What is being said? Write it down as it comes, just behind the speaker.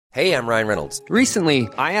Hey, I'm Ryan Reynolds. Recently,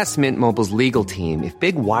 I asked Mint Mobile's legal team if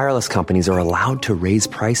big wireless companies are allowed to raise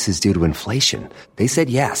prices due to inflation. They said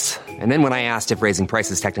yes. And then when I asked if raising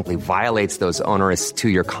prices technically violates those onerous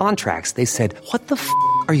two-year contracts, they said, "What the f***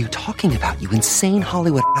 are you talking about, you insane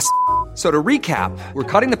Hollywood ass?" So to recap, we're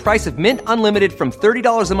cutting the price of Mint Unlimited from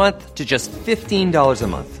 $30 a month to just $15 a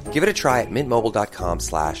month. Give it a try at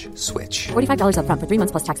mintmobile.com/switch. $45 up front for 3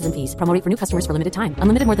 months plus taxes and fees. Promo rate for new customers for limited time.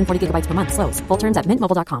 Unlimited more than 40 gigabytes per month. Slows full terms at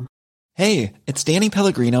mintmobile.com. Hey, it's Danny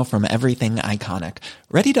Pellegrino from Everything Iconic.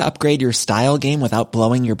 Ready to upgrade your style game without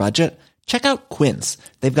blowing your budget? Check out Quince.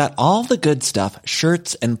 They've got all the good stuff,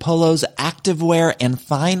 shirts and polos, activewear, and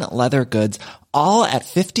fine leather goods, all at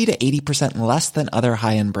 50 to 80% less than other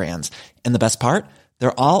high-end brands. And the best part?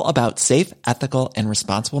 They're all about safe, ethical, and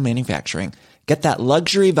responsible manufacturing. Get that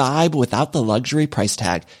luxury vibe without the luxury price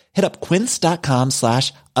tag. Hit up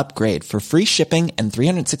quince.com/upgrade for free shipping and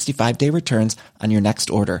 365-day returns on your next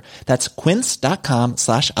order. That's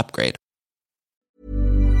quince.com/upgrade.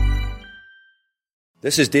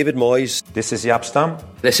 This is David Moyes. This is Jaap Stam.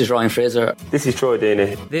 This is Ryan Fraser. This is Troy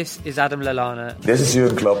Deeney. This is Adam Lallana. This is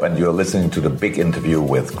Jürgen Klopp, and you're listening to The Big Interview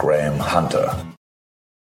with Graham Hunter.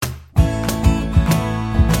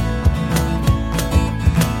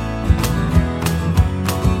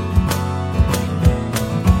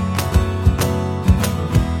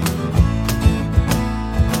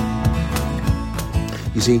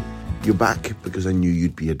 You see, you're back because I knew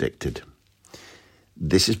you'd be addicted.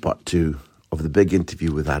 This is part 2 of the big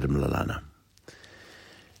interview with Adam Lallana.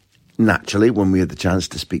 Naturally, when we had the chance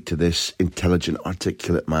to speak to this intelligent,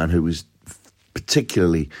 articulate man who was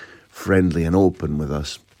particularly friendly and open with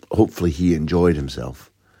us, hopefully he enjoyed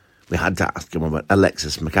himself. We had to ask him about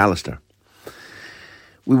Alexis Mac Allister.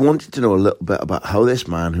 We wanted to know a little bit about how this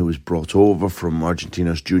man who was brought over from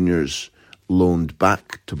Argentina's juniors, loaned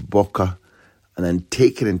back to Boca, and then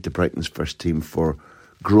taken into Brighton's first team for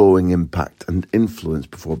growing impact and influence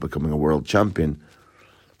before becoming a world champion.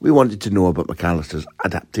 We wanted to know about Mac Allister's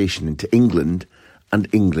adaptation into England and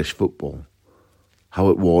English football, how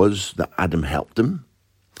it was that Adam helped him,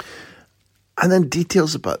 and then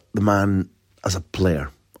details about the man as a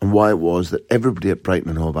player and why it was that everybody at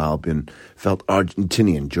Brighton and Hove Albion felt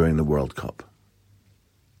Argentinian during the World Cup.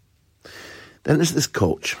 Then there's this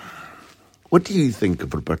coach. What do you think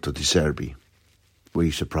of Roberto Di Serbi? Were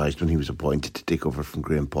you surprised when he was appointed to take over from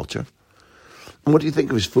Graham Potter? And what do you think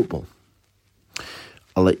of his football?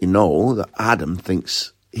 I'll let you know that Adam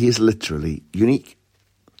thinks he is literally unique.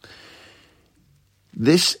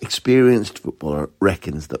 This experienced footballer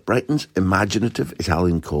reckons that Brighton's imaginative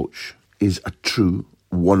Italian coach is a true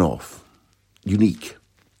one-off, unique.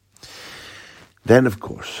 Then, of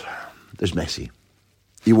course, there's Messi.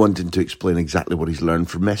 You want him to explain exactly what he's learned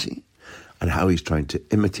from Messi and how he's trying to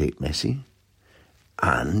imitate Messi.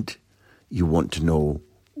 And you want to know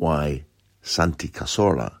why Santi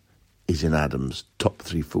Cazorla is in Adam's top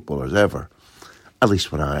 3 footballers ever, at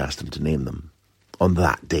least when I asked him to name them on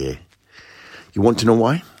that day. You want to know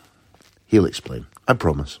why? He'll explain, I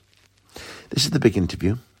promise. This is the big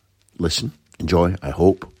interview. Listen, enjoy, I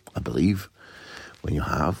hope, I believe. When you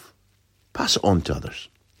have, pass it on to others.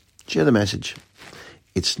 Share the message.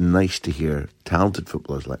 It's nice to hear talented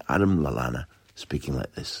footballers like Adam Lallana speaking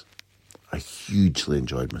like this. I hugely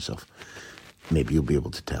enjoyed myself. Maybe you'll be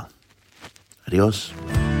able to tell. Adios.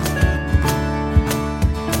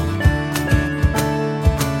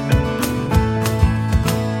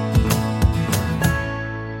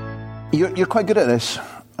 You're quite good at this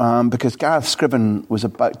because Gareth Scriven was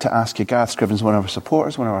about to ask you. Gareth Scriven's one of our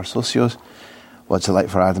supporters, one of our socios. What's it like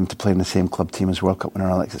for Adam to play in the same club team as World Cup winner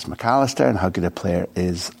Alexis Mac Allister, and how good a player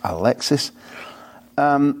is Alexis?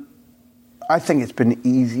 I think it's been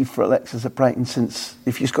easy for Alexis at Brighton since,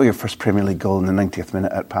 if you score your first Premier League goal in the 90th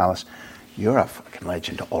minute at Palace, you're a fucking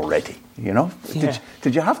legend already, you know? Yeah.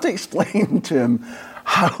 Did you have to explain to him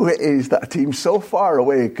how it is that a team so far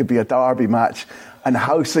away could be a derby match and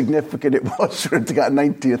how significant it was for him to get a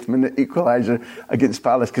 90th minute equaliser against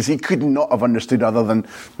Palace? Because he could not have understood other than,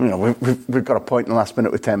 you know, we've got a point in the last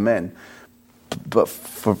minute with 10 men. But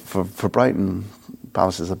for Brighton,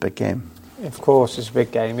 Palace is a big game. Of course, it's a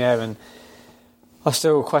big game, yeah, and I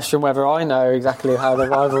still question whether I know exactly how the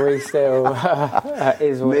rivalry still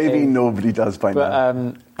is. Maybe nobody does by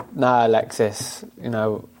now. But no, Alexis, you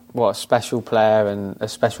know, what a special player and a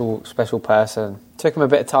special person. Took him a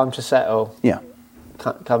bit of time to settle. Yeah.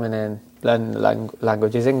 Coming in, learning the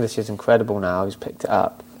language. His English is incredible now. He's picked it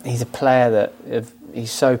up. He's a player that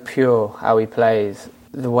he's so pure how he plays.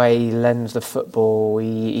 The way he lends the football,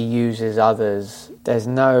 he uses others. There's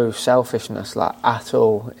no selfishness at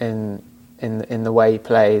all in the way he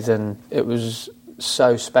plays, and it was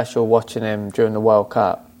so special watching him during the World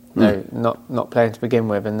Cup. No, not playing to begin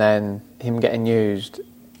with, and then him getting used,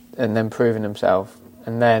 and then proving himself,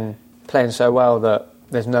 and then playing so well that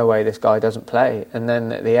there's no way this guy doesn't play. And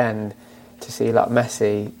then at the end, to see like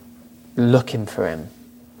Messi looking for him,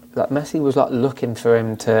 like Messi was like looking for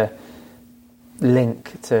him to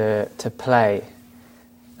link to play.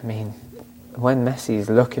 I mean, when Messi's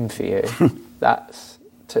looking for you, that's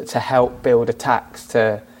to help build attacks.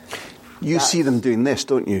 You see them doing this,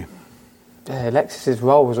 don't you? Alexis's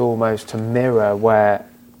role was almost to mirror where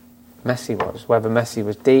Messi was. Whether Messi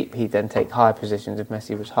was deep, he'd then take high positions. If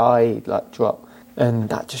Messi was high, he'd like drop. And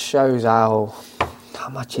that just shows how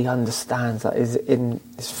much he understands. Like his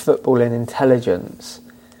footballing intelligence.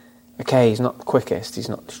 Okay, he's not the quickest, he's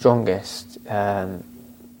not the strongest. Doesn't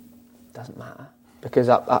matter, because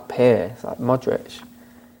up here, it's like Modric.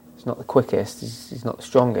 He's not the quickest, he's not the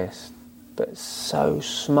strongest, but so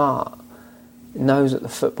smart. He knows that the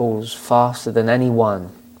football's faster than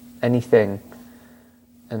anything.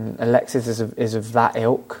 And Alexis is of that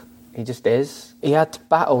ilk. He just is. He had to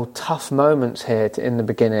battle tough moments here in the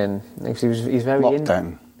beginning. He's very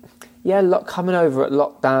lockdown. Coming over at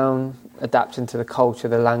lockdown, adapting to the culture,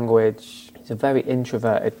 the language. He's a very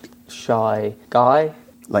introverted, shy guy.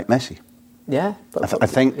 Like Messi. Yeah. I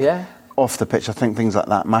think off the pitch, I think things like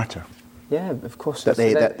that matter. Yeah, of course.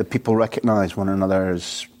 That the people recognise one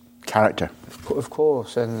another's character. Of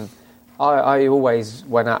course, and I always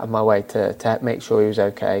went out of my way to make sure he was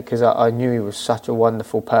okay, because I knew he was such a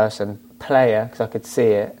wonderful player, because I could see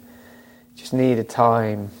it. Just needed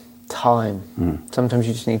time. Sometimes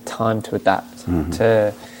you just need time to adapt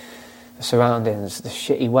to the surroundings, the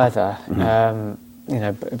shitty weather,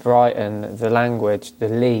 Brighton, the language, the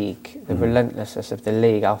league, the relentlessness of the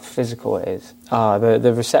league, how physical it is.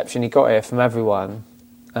 The reception he got here from everyone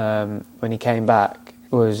when he came back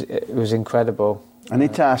was incredible. I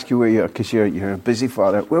need to ask you where you are, because you're a busy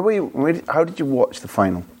father. Where were you? How did you watch the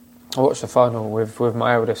final? I watched the final with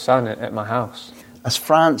my eldest son at my house. As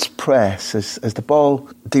France press, as the ball,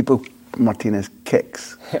 Dibu Martinez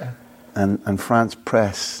kicks, and France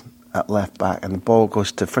press at left back, and the ball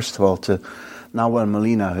goes to, first of all, to Nahuel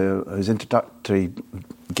Molina, whose introductory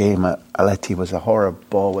game at Atleti was a horror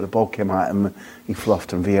ball. When the ball came at him, he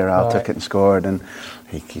fluffed, and Villarreal took it and scored, and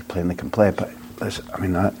he plainly can play. But it's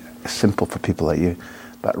simple for people like you.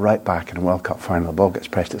 But right back in a World Cup final, the ball gets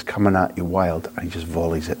pressed, it's coming at you wild, and he just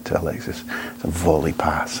volleys it to Alexis. It's a volley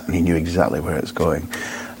pass, and he knew exactly where it's going.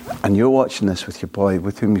 And you're watching this with your boy,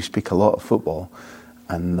 with whom you speak a lot of football,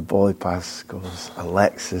 and the volley pass goes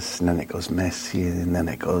Alexis, and then it goes Messi, and then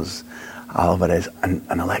it goes Alvarez, and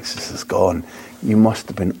Alexis is gone. You must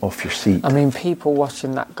have been off your seat. I mean, people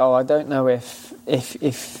watching that goal, I don't know if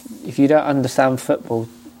you don't understand football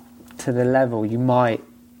to the level, you might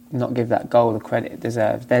not give that goal the credit it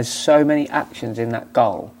deserves. There's so many actions in that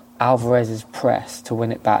goal. Alvarez's press to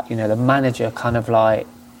win it back, the manager kind of like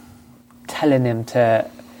telling him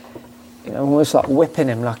to, almost like whipping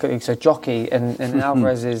him like it's a jockey, and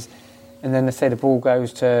Alvarez is, and then they say the ball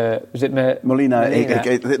goes to, was it Molina?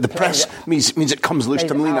 The press means it comes loose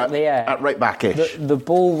to Molina at right back-ish. The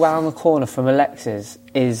ball round the corner from Alexis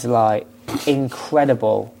is like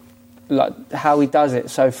incredible, like how he does it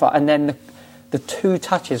so far, and then the two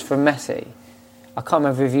touches from Messi, I can't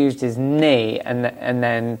remember if he used his knee and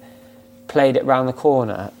then played it round the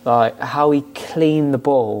corner. Like how he cleaned the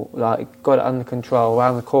ball, like got it under control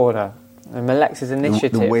round the corner. And Alexis'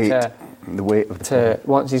 initiative the weight of the to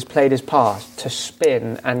once he's played his pass to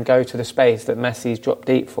spin and go to the space that Messi's dropped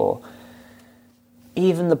deep for.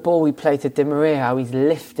 Even the ball we played to Di Maria, how he's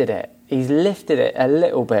lifted it. He's lifted it a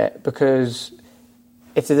little bit, because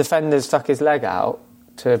if the defender's stuck his leg out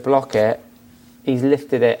to block it, he's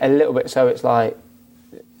lifted it a little bit, so it's like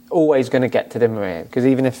always going to get to Di Maria, because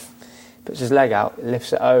even if he puts his leg out, it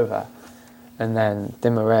lifts it over, and then Di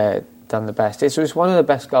Maria done the best. It's one of the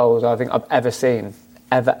best goals I think I've ever seen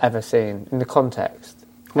in the context.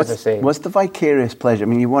 What's the vicarious pleasure? I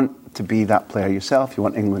mean, you want to be that player yourself, you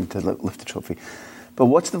want England to lift the trophy, but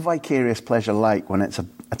what's the vicarious pleasure like when it's a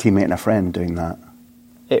teammate and a friend doing that?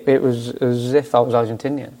 It was as if I was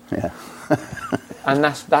Argentinian. Yeah. And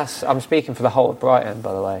that's I'm speaking for the whole of Brighton,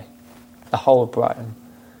 by the way. The whole of Brighton.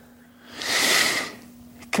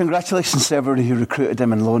 Congratulations to everybody who recruited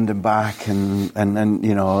him and loaned him back, and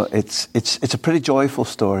it's a pretty joyful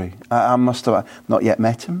story. I must have not yet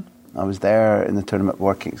met him. I was there in the tournament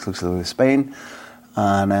working exclusively with Spain,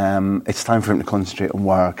 and it's time for him to concentrate on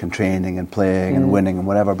work and training and playing and winning and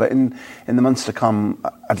whatever. But in the months to come,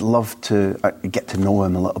 I'd love to get to know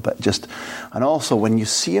him a little bit. And also when you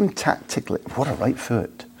see him tactically, what a right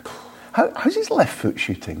foot! How's his left foot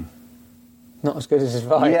shooting? not as good as his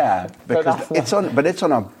right. Yeah, because it's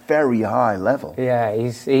on a very high level. Yeah,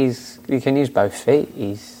 he can use both feet.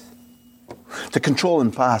 He's to control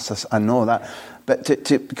and pass. I know that, but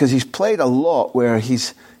because he's played a lot where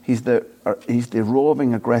he's the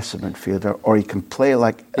roving aggressive midfielder, or he can play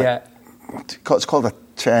like it's called a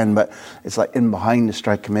chen, but it's like in behind the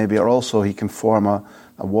striker maybe, or also he can form a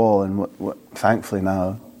wall. And what thankfully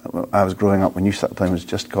now, I was growing up when you started playing, was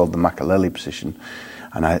just called the Makaleli position,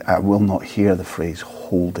 and I will not hear the phrase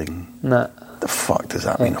holding. No. The fuck does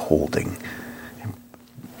that mean, holding?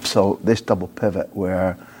 So this double pivot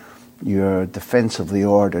where you're defensively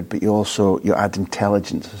ordered, but you add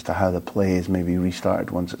intelligence as to how the play is maybe restarted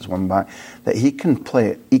once it's won back, that he can play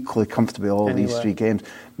it equally comfortably all these three games,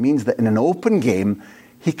 means that in an open game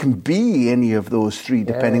he can be any of those three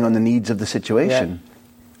depending on the needs of the situation.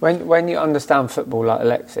 Yeah. When you understand football like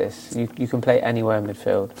Alexis, you can play anywhere in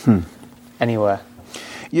midfield. Anywhere.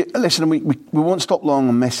 Yeah, listen, we won't stop long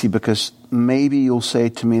on Messi, because maybe you'll say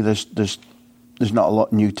to me there's not a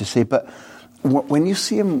lot new to say, but when you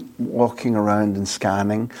see him walking around and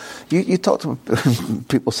scanning, you talk to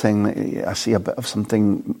people saying that I see a bit of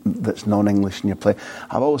something that's non-English in your play.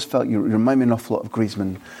 I've always felt you remind me an awful lot of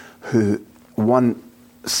Griezmann, who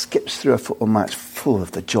skips through a football match full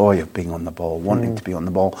of the joy of being on the ball, wanting to be on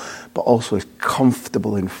the ball, but also is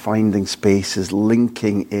comfortable in finding spaces,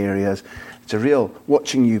 linking areas.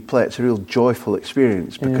 Watching you play, it's a real joyful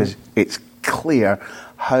experience, because it's clear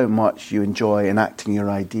how much you enjoy enacting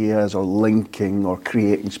your ideas or linking or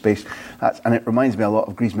creating space. And it reminds me a lot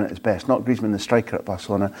of Griezmann at his best, not Griezmann the striker at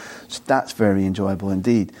Barcelona. So that's very enjoyable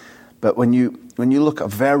indeed. But when you look at a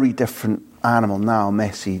very different animal now,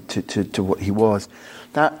 Messi, to what he was,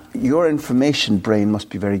 that your information brain must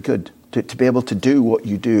be very good to be able to do what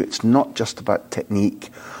you do. It's not just about technique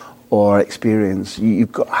or experience.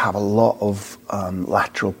 You've got to have a lot of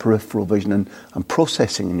lateral, peripheral vision and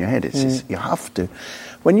processing in your head. You have to.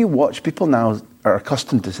 When you watch, people now are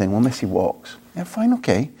accustomed to saying, well, Messi walks. Yeah, fine,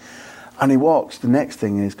 okay. And he walks. The next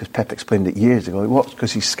thing is, because Pep explained it years ago, he walks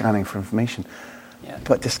because he's scanning for information. Yeah.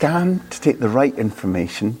 But to scan, to take the right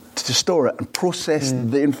information, to store it and process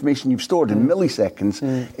the information you've stored in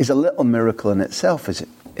milliseconds is a little miracle in itself,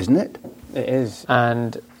 isn't it? It is.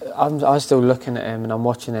 And I'm still looking at him and I'm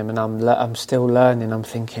watching him and I'm still learning. I'm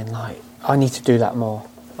thinking, like, I need to do that more.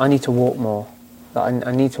 I need to walk more. Like,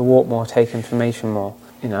 I need to walk more, take information more.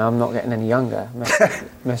 You know, I'm not getting any younger.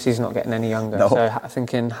 Messi's not getting any younger. No. So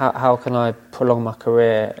thinking, how can I prolong my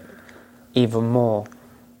career even more?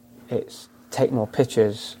 It's take more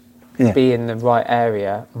pictures, be in the right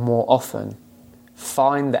area more often,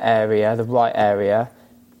 find the right area,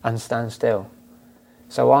 and stand still.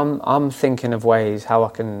 So I'm thinking of ways how I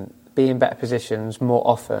can be in better positions more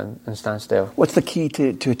often and stand still. What's the key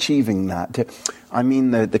to achieving that?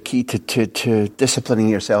 The key to disciplining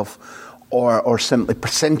yourself, or simply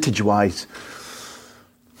percentage-wise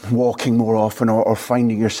walking more often, or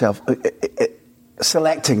finding yourself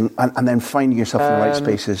selecting and then finding yourself in the right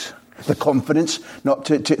spaces. The confidence, not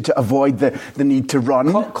to avoid the need to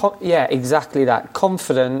run. Yeah, exactly that.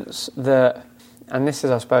 Confidence that, and this is,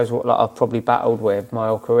 I suppose, what I've probably battled with my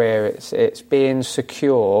whole career. It's being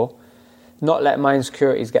secure, not letting my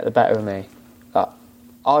insecurities get the better of me.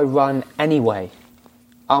 I run anyway.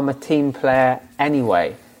 I'm a team player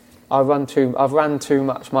anyway. I've ran too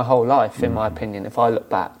much my whole life, in my opinion, if I look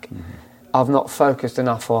back. I've not focused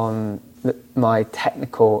enough on my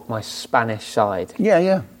technical, my Spanish side.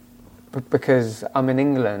 Yeah. Because I'm in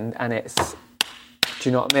England and it's, do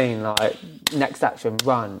you know what I mean? Like, next action,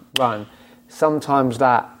 run. Sometimes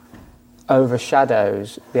that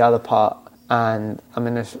overshadows the other part, and I'm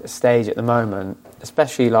in a stage at the moment,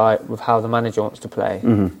 especially like with how the manager wants to play,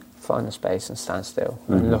 find the space and stand still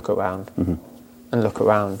and look around.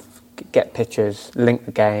 Get pictures, link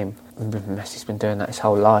the game. Messi's been doing that his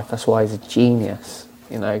whole life. That's why he's a genius,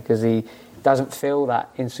 you know, because he doesn't feel that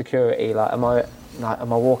insecurity. Like, am I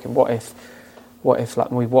walking? What if like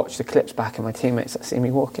we watch the clips back and my teammates that see me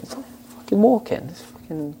walking? It's like, fucking walking.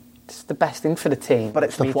 It's the best thing for the team. But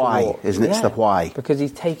it's the why, isn't it? Yeah, it's the why. Because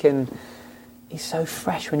he's so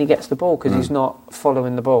fresh when he gets the ball, because he's not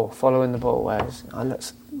following the ball. Whereas I look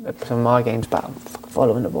at some of my games back, I'm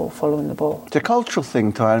following the ball. It's a cultural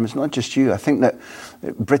thing, Tyler. It's not just you. I think that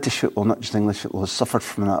British football, not just English football, has suffered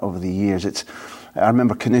from that over the years. I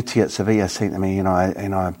remember Canuti at Sevilla saying to me,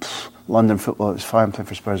 London football, it was fine playing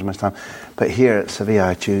for Spurs in my time, but here at Sevilla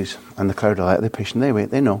I choose, and the crowd are like, they're patient, they wait,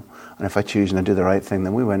 they know, and if I choose and I do the right thing,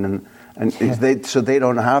 then we win, and they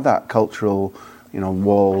don't have that cultural,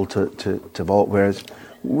 wall to vault, whereas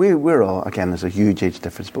we're all, again, there's a huge age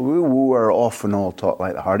difference, but we were often all taught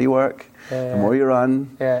like the hardy work, the more you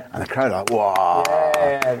run, Yeah. and the crowd are like, wow.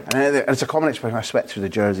 Yeah. And it's a common expression, I sweat through the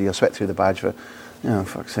jersey, I sweat through the badge, but,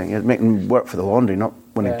 fuck's sake, you're making work for the laundry, not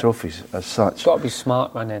winning trophies as such. It's got to be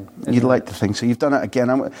smart running. You'd like to think so. You've done it again.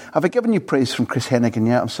 Have I given you praise from Chris Hennigan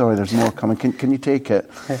yet? I'm sorry, there's more coming. Can you take it?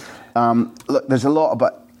 Look, there's a lot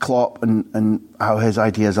about Klopp and how his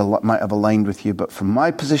ideas might have aligned with you, but from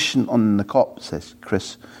my position on the Kop, says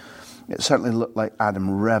Chris, it certainly looked like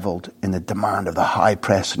Adam revelled in the demand of the high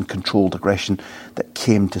press and controlled aggression that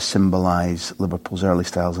came to symbolise Liverpool's early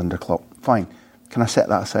styles under Klopp. Fine. Can I set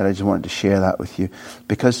that aside? I just wanted to share that with you.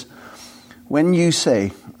 Because when you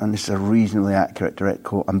say, and this is a reasonably accurate direct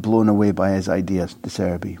quote, I'm blown away by his ideas, De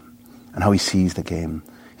Zerbi, and how he sees the game.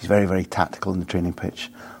 He's very, very tactical in the training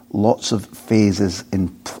pitch. Lots of phases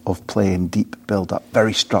of play in deep build-up,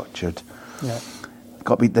 very structured. Yeah.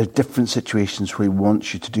 There's different situations where he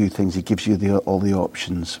wants you to do things. He gives you all the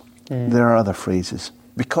options. There are other phrases.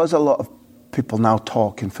 Because a lot of people now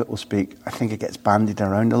talk in football speak, I think it gets bandied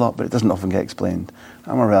around a lot, but it doesn't often get explained.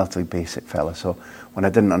 I'm a relatively basic fella, so when I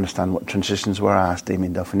didn't understand what transitions were, I asked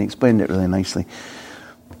Damien Duff, and he explained it really nicely.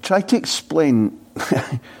 Try to explain,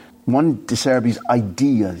 one, De Zerbi's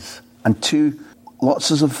ideas, and two, lots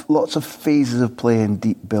of phases of play in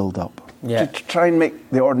deep build-up. Yeah. To try and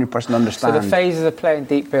make the ordinary person understand. So the phases of play in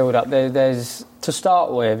deep build-up, there's to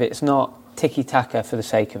start with, it's not tiki-taka for the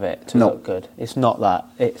sake of it to look good. It's not that.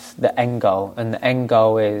 It's the end goal. And the end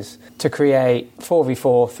goal is to create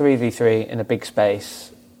 4v4, 3v3 in a big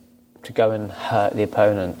space to go and hurt the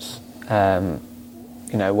opponents.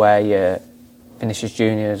 Where your Vinicius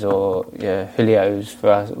Juniors or your Julios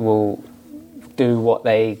for us will do what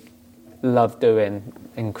they love doing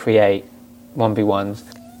and create 1v1s.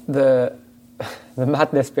 The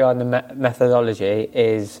madness behind the methodology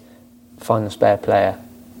is find the spare player,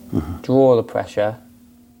 draw the pressure,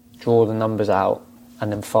 draw the numbers out,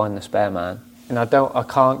 and then find the spare man. And I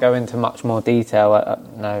can't go into much more detail.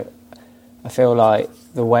 I feel like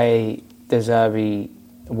the way De Zerbi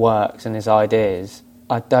works and his ideas,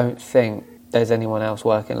 I don't think there's anyone else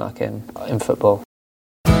working like him in football.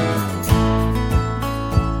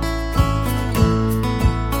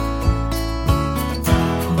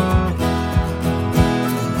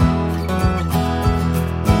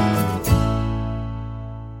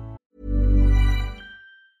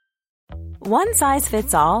 One size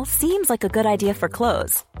fits all seems like a good idea for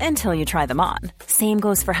clothes until you try them on. Same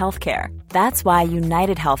goes for healthcare. That's why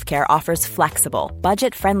United Healthcare offers flexible,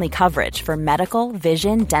 budget-friendly coverage for medical,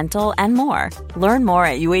 vision, dental, and more. Learn more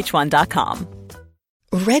at UH1.com.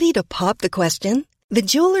 Ready to pop the question? The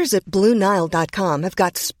jewelers at BlueNile.com have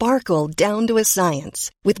got sparkle down to a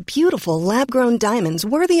science with beautiful lab-grown diamonds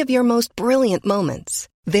worthy of your most brilliant moments.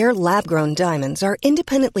 Their lab-grown diamonds are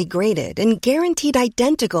independently graded and guaranteed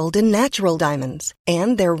identical to natural diamonds,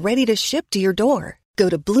 and they're ready to ship to your door. Go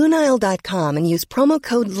to BlueNile.com and use promo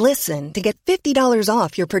code LISTEN to get $50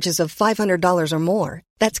 off your purchase of $500 or more.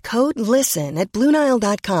 That's code LISTEN at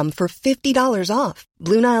BlueNile.com for $50 off.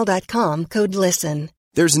 BlueNile.com, code LISTEN.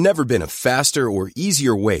 There's never been a faster or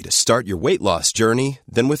easier way to start your weight loss journey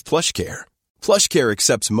than with PlushCare. PlushCare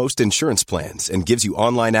accepts most insurance plans and gives you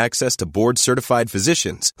online access to board-certified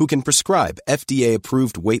physicians who can prescribe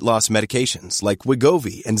FDA-approved weight loss medications like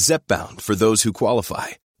Wegovy and Zepbound for those who qualify.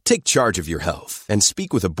 Take charge of your health and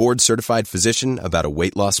speak with a board-certified physician about a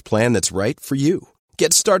weight loss plan that's right for you.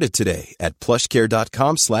 Get started today at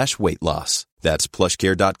plushcare.com/weight loss. That's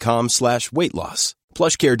plushcare.com/weight loss.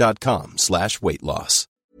 plushcare.com/weight loss.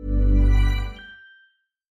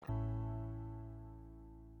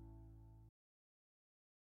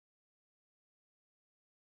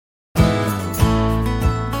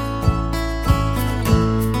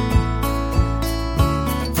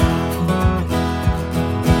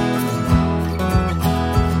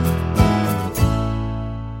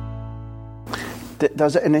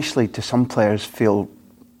 Does it initially, to some players, feel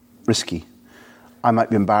risky? I might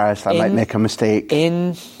be embarrassed, I might make a mistake.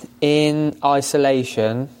 In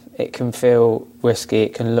isolation, it can feel risky,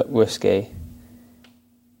 it can look risky.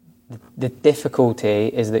 The difficulty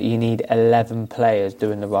is that you need 11 players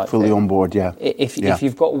doing the right thing. Fully on board, yeah. If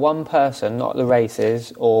you've got one person not at the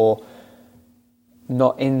races or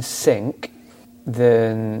not in sync,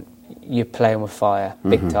 then you're playing with fire,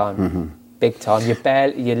 big time. Mm-hmm. Big time.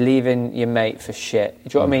 You're leaving your mate for shit.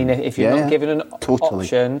 Do you know what I mean? If you're not given an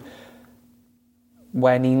option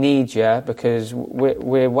when he needs you, because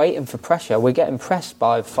we're waiting for pressure. We're getting pressed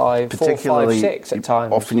by 4, 5, 6 at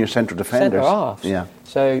times. Often your central defenders. Centre halves. Yeah.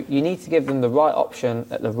 So you need to give them the right option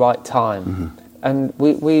at the right time. Mm-hmm. And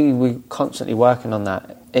we're constantly working on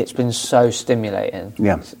that. it's been so stimulating.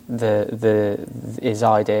 Yeah. His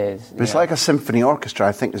ideas. But it's like a symphony orchestra,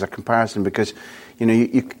 I think, as a comparison, because,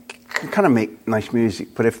 you can kind of make nice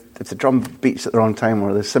music, but if the drum beats at the wrong time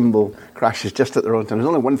or the cymbal crashes just at the wrong time, there's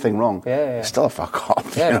only one thing wrong. Yeah. It's still a fuck up.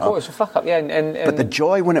 Yeah, of course, it's a fuck up. Yeah, and but the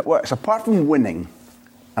joy when it works, apart from winning,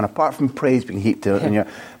 and apart from praise being heaped to it, and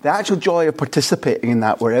the actual joy of participating in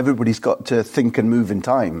that, where everybody's got to think and move in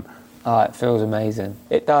time. Oh, it feels amazing.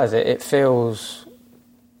 It does. It feels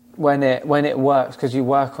when it works, because you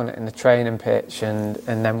work on it in the training pitch, and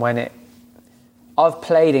then when it. I've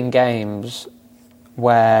played in games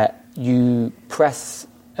where you press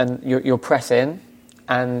and you'll press in,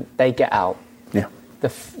 and they get out. Yeah. The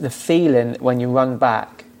feeling when you run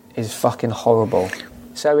back is fucking horrible.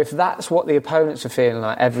 So if that's what the opponents are feeling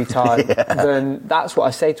like every time, then that's what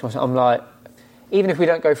I say to myself. I'm like, even if we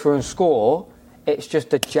don't go through and score, it's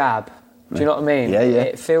just a jab. Do you know what I mean? Yeah.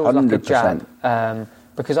 It feels 100%. like a jab.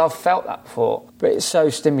 Because I've felt that before. But it's so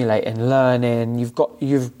stimulating, learning. You've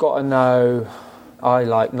got to know. I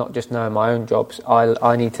like not just knowing my own jobs.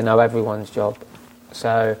 I need to know everyone's job.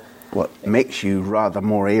 So what makes you rather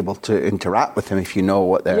more able to interact with them if you know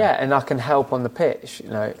what they're... Yeah, and I can help on the pitch,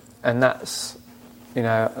 and that's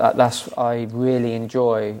I really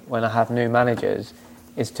enjoy when I have new managers,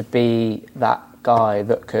 is to be that guy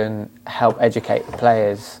that can help educate the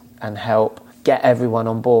players and help get everyone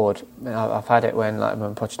on board. I've had it when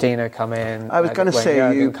Pochettino come in. I was going to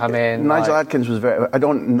say, come in. Nigel Adkins was very... I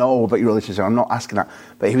don't know about your relationship, I'm not asking that,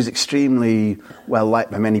 but he was extremely well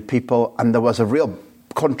liked by many people, and there was a real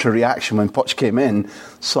contra-reaction when Poch came in.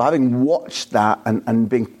 So having watched that and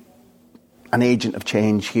being an agent of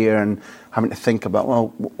change here and having to think about, well,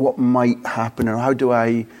 what might happen, or how do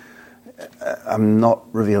I... I'm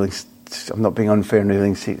not being unfair in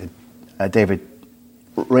revealing David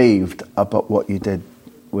raved about what you did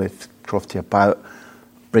with Crofty about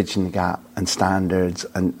bridging the gap and standards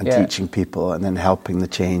and teaching people and then helping the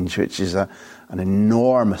change, which is an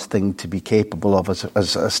enormous thing to be capable of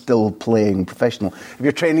as a still playing professional. If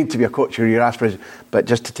you're training to be a coach, you're your aspiration, but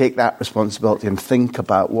just to take that responsibility and think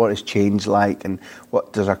about what is change like and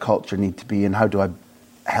what does our culture need to be and how do I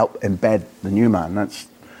help embed the new man. Those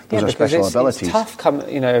are special abilities. It's tough.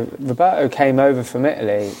 Roberto came over from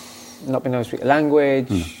Italy, not being able to speak the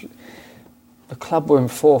language. The club were in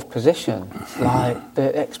 4th position. Like,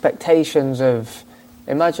 the expectations of...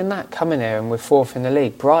 Imagine that, coming here and we're 4th in the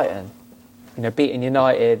league. Brighton, beating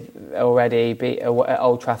United already, beat at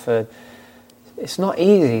Old Trafford. It's not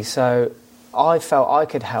easy, so I felt I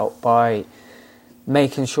could help by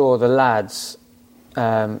making sure the lads...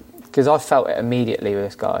 Because I felt it immediately with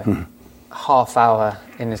this guy. Half hour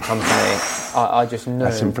in his company, I just knew...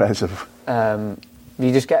 That's impressive.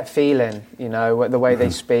 You just get a feeling, the way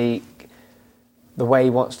they speak, the way he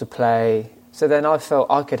wants to play. So then I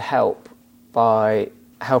felt I could help by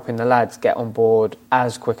helping the lads get on board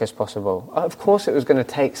as quick as possible. Of course it was going to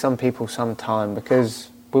take some people some time because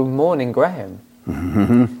we were mourning Graham.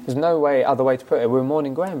 There's no other way to put it. We were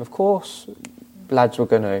mourning Graham. Of course lads were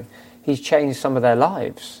going to. He's changed some of their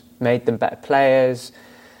lives, made them better players,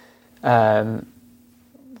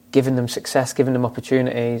 giving them success, giving them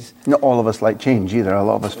opportunities. Not all of us like change either. A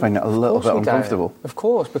lot of us find it a little bit uncomfortable. Of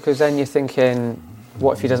course, because then you're thinking,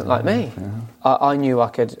 what if he doesn't like me? I knew I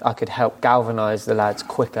could help galvanise the lads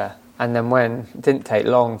quicker. And then it didn't take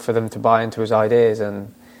long for them to buy into his ideas,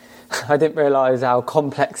 and I didn't realise how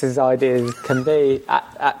complex his ideas can be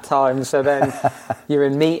at times. So then you're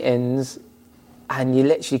in meetings and you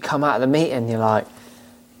literally come out of the meeting, you're like,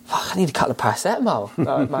 fuck, I need a couple of paracetamol.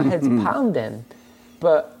 Like, my head's pounding.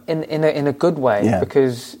 But in a good way,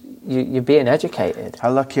 because you're being educated.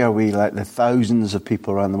 How lucky are we, like the thousands of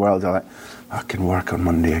people around the world are like, I can work on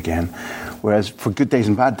Monday again. Whereas for good days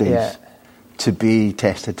and bad days, to be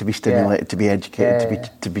tested, to be stimulated, to be educated,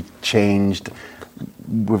 to be changed,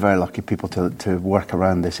 we're very lucky people to work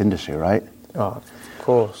around this industry, right? Oh, of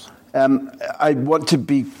course. I want to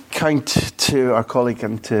be kind to our colleague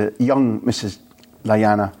and to young Mrs.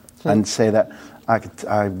 Lallana and say that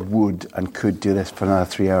I would and could do this for another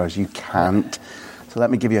 3 hours. You can't. So let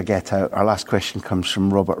me give you a get out. Our last question comes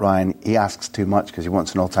from Robert Ryan. He asks too much because he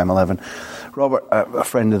wants an all-time 11. Robert, a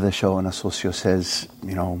friend of the show and a socio, says,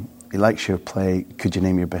 he likes your play. Could you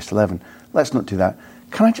name your best 11? Let's not do that.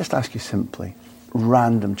 Can I just ask you simply,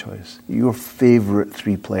 random choice, your favourite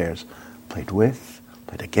 3 players? Played with,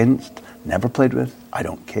 played against, never played with, I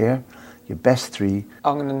don't care. Your best 3.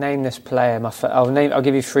 I'm going to name this player. I'll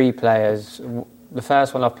give you 3 players. The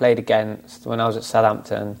first one I played against when I was at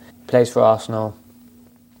Southampton. Plays for Arsenal.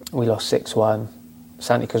 We lost 6-1.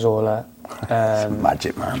 Santi Cazorla.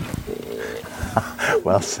 Magic man.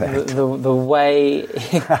 Well said. The way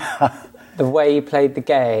the way he played the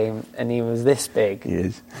game, and he was this big, He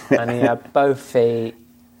is. and he had both feet,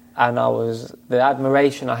 and the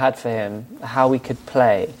admiration I had for him, how he could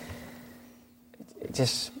play.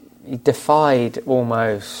 He defied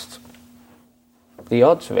almost the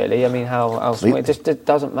odds, really. I mean, it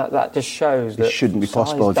doesn't matter. That just shows that it shouldn't be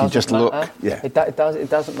possible if you just matter. look. Yeah, it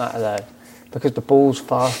doesn't matter though, because the ball's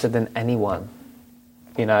faster than anyone,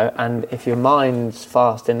 and if your mind's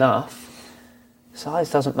fast enough, size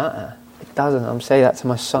doesn't matter. It doesn't. I'm saying that to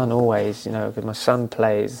my son always, because my son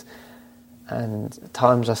plays, and at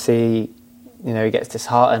times I see, he gets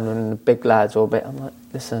disheartened when the big lads all bit. I'm like,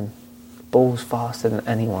 listen, the ball's faster than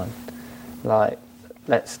anyone. Like,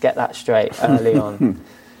 let's get that straight early on.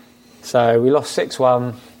 So we lost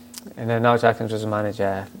 6-1, and then Nigel Atkins was the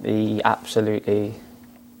manager. He absolutely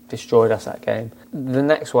destroyed us that game. The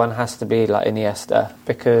next one has to be like Iniesta,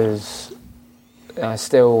 because I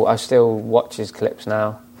still watch his clips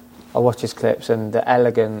now. I watch his clips, and the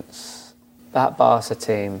elegance, that Barca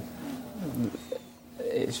team,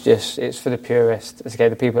 it's for the purists. It's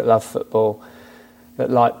the people that love football, that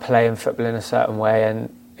like playing football in a certain way.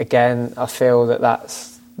 And again, I feel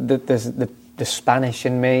that's the Spanish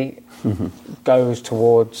in me goes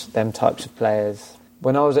towards them types of players.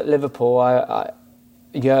 When I was at Liverpool,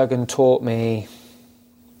 Jurgen taught me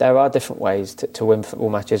there are different ways to win football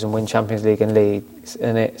matches and win Champions League and leagues,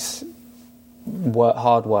 and it's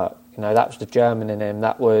hard work. That was the German in him.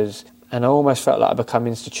 And I almost felt like I become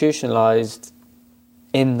institutionalised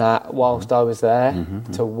in that whilst I was there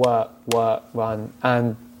to work, run,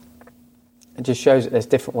 and it just shows that there's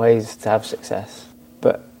different ways to have success.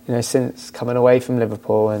 But since coming away from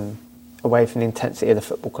Liverpool and away from the intensity of the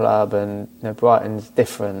football club, and Brighton's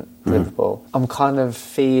different to Liverpool, I'm kind of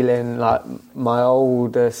feeling like my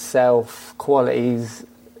older self qualities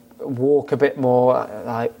walk a bit more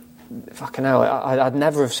like, fucking hell, I'd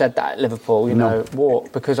never have said that at Liverpool,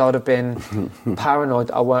 walk, because I'd have been paranoid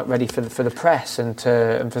I weren't ready for the press and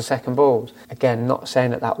for second balls. Again, not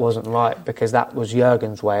saying that wasn't right, because that was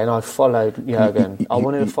Jurgen's way, and I followed Jurgen. I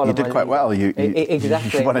wanted to follow. You did quite well.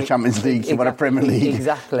 Exactly. You won a Champions League. You won a Premier League.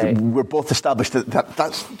 Exactly. We're both established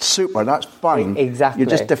that's super. That's fine. Exactly. You're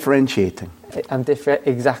just differentiating. I'm different.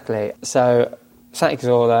 Exactly. So, Santi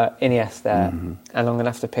Cazorla, Iniesta, and I'm going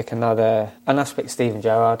to have to pick another. And I'll pick Steven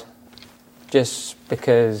Gerrard, just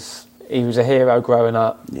because he was a hero growing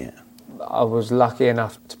up. Yeah. I was lucky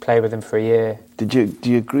enough to play with him for a year. Do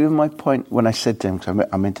you agree with my point when I said to him, because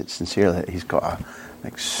I meant it sincerely, that he's got an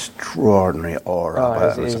extraordinary aura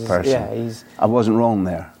about him as a person? Yeah, I wasn't wrong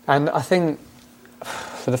there. And I think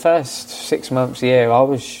for the first 6 months, a year, I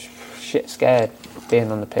was shit scared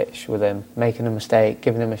being on the pitch with him, making a mistake,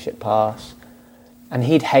 giving him a shit pass. And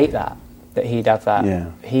he'd hate that he'd have that.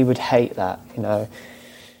 Yeah. He would hate that,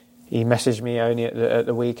 He messaged me only at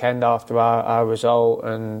the weekend after our result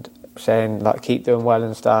and saying, like, keep doing well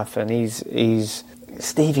and stuff. And he's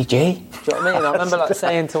Stevie G. Do you know what I mean? I remember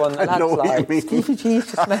saying to one of the lads, like, Stevie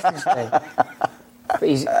G's just messaged me. But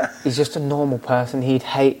he's just a normal person. He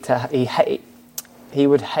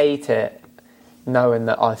would hate it knowing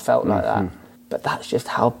that I felt like that. But that's just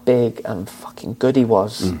how big and fucking good he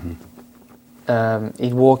was.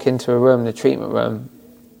 He'd walk into a room, the treatment room,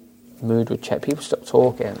 mood would check, people stopped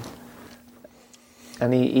talking.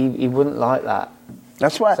 And he wouldn't like that.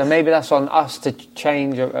 That's why. So maybe that's on us to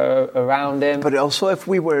change around him. But also, if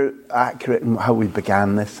we were accurate in how we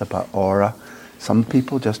began this about aura, some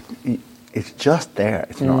people it's just there.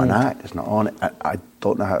 It's not an act. It's not on it. I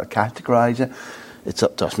don't know how to categorise it. It's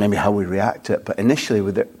up to us, maybe how we react to it. But initially,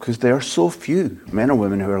 with it, because there are so few men or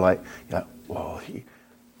women who are like,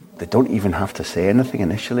 they don't even have to say anything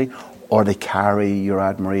initially, or they carry your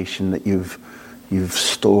admiration that you've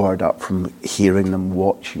stored up from hearing them,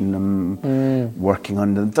 watching them, working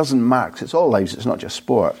on them. It doesn't matter, 'cause it's all lives. It's not just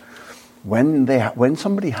sport. When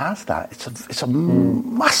somebody has that, it's a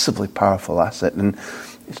massively powerful asset, and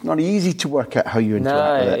it's not easy to work out how you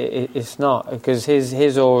interact with it. It's not, because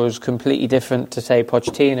his aura is completely different to, say,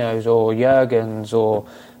 Pochettino's or Jurgen's or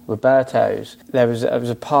Roberto's. There was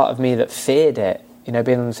a part of me that feared it,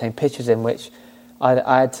 being on the same pitch as him, which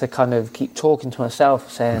I had to kind of keep talking to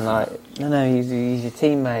myself, saying like, no, he's your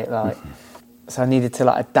teammate, like. So I needed to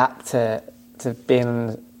like adapt to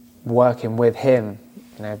working with him,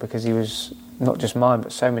 because he was not just mine,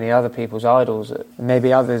 but so many other people's idols.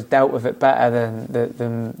 Maybe others dealt with it better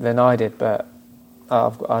than I did, but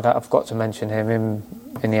I've got to mention him in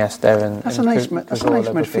Iniesta and. That's a nice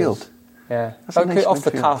midfield. Yeah, off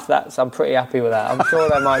the cuff, I'm pretty happy with that. I'm sure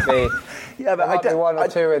there might be. Yeah, but one or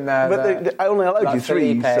two in there. But I only allowed you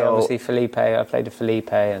three. Felipe, so. Obviously, Felipe. I played with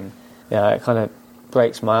Felipe, and it kind of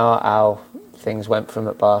breaks my heart how things went from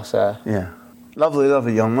at Barca. Yeah.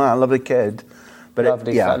 Lovely young man, lovely kid. But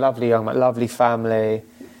lovely young man, lovely family.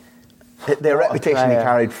 The reputation he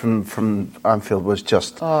carried from Anfield was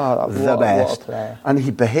just the best. What a player. And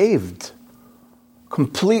he behaved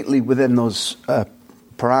completely within those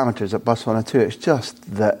parameters at Barcelona too. It's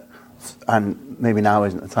just that, and maybe now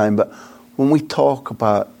isn't the time, but when we talk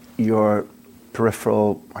about your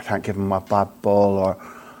peripheral, I can't give him a bad ball, or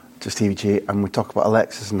just Stevie G, and we talk about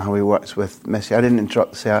Alexis and how he works with Messi. I didn't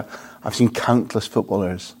interrupt to say I've seen countless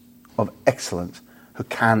footballers of excellence who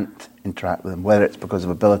can't interact with him, whether it's because of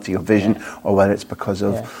ability or vision, or whether it's because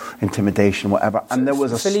of intimidation, whatever. And there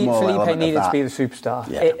was a small element of that. Felipe needed to be the superstar.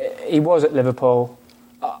 Yeah. He was at Liverpool.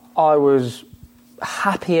 I was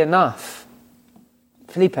happy enough.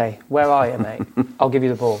 Felipe, where are you, mate? I'll give you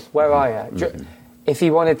the ball. Where are you? If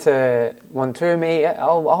he wanted to one to me,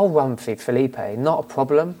 I'll run for Felipe. Not a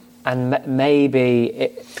problem. And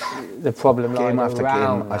maybe the problem game after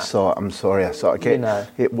around game, I saw it.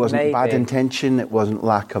 It wasn't bad intention. It wasn't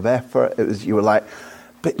lack of effort. It was, you were like,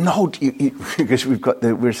 but no, because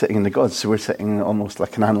we're sitting in the gods, so we're sitting almost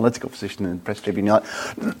like an analytical position in the press tribune. You're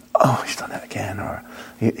like, oh, he's done it again, or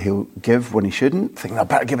he'll give when he shouldn't. Thinking, I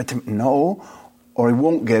better give it to him. No, or he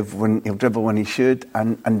won't give when he'll dribble when he should.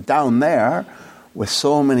 And down there, with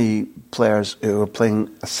so many players who are playing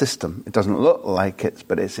a system, it doesn't look like it,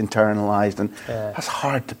 but it's internalised, and that's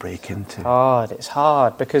hard to break into. It's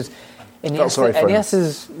hard because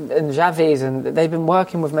Iniesta's and Xavi's, and they've been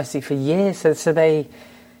working with Messi for years, so they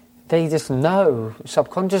just know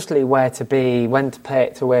subconsciously where to be, when to play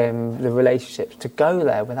it to him, the relationships, to go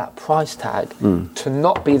there with that price tag, to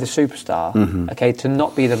not be the superstar, to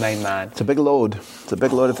not be the main man. It's a big load.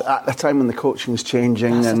 At a time when the coaching is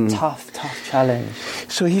changing. That's a tough challenge.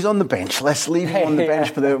 So he's on the bench. Let's leave him on the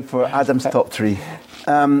bench for Adam's top three. This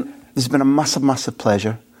has been a massive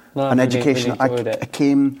pleasure. An education. Really I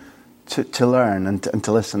came to learn and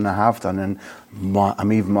to listen. I have done, and I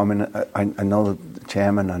know the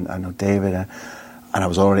chairman and I know David, and I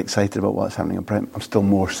was already excited about what's happening at Brighton. I'm still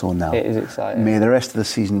more so now. It is exciting. May the rest of the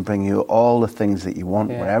season bring you all the things that you want,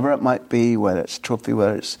 wherever it might be, whether it's trophy,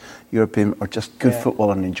 whether it's European, or just good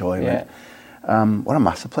football and enjoyment. What a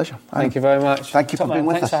massive pleasure. Thank you very much. Thank you for being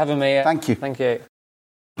with us. Thanks for having me. Thank you. Thank you.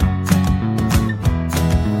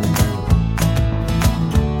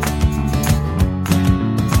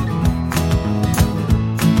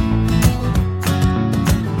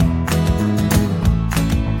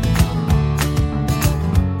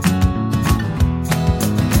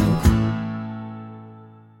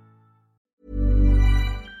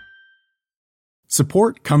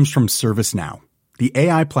 Support comes from ServiceNow, the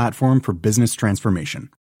AI platform for business transformation.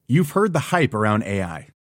 You've heard the hype around AI.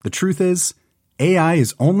 The truth is, AI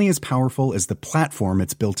is only as powerful as the platform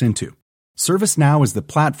it's built into. ServiceNow is the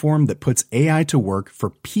platform that puts AI to work for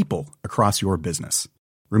people across your business,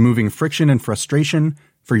 removing friction and frustration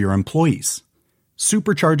for your employees,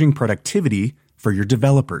 supercharging productivity for your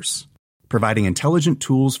developers, providing intelligent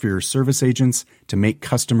tools for your service agents to make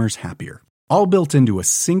customers happier. All built into a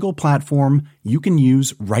single platform you can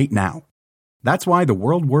use right now. That's why the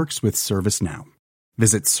world works with ServiceNow.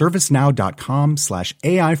 Visit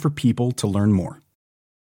servicenow.com/AI for people to learn more.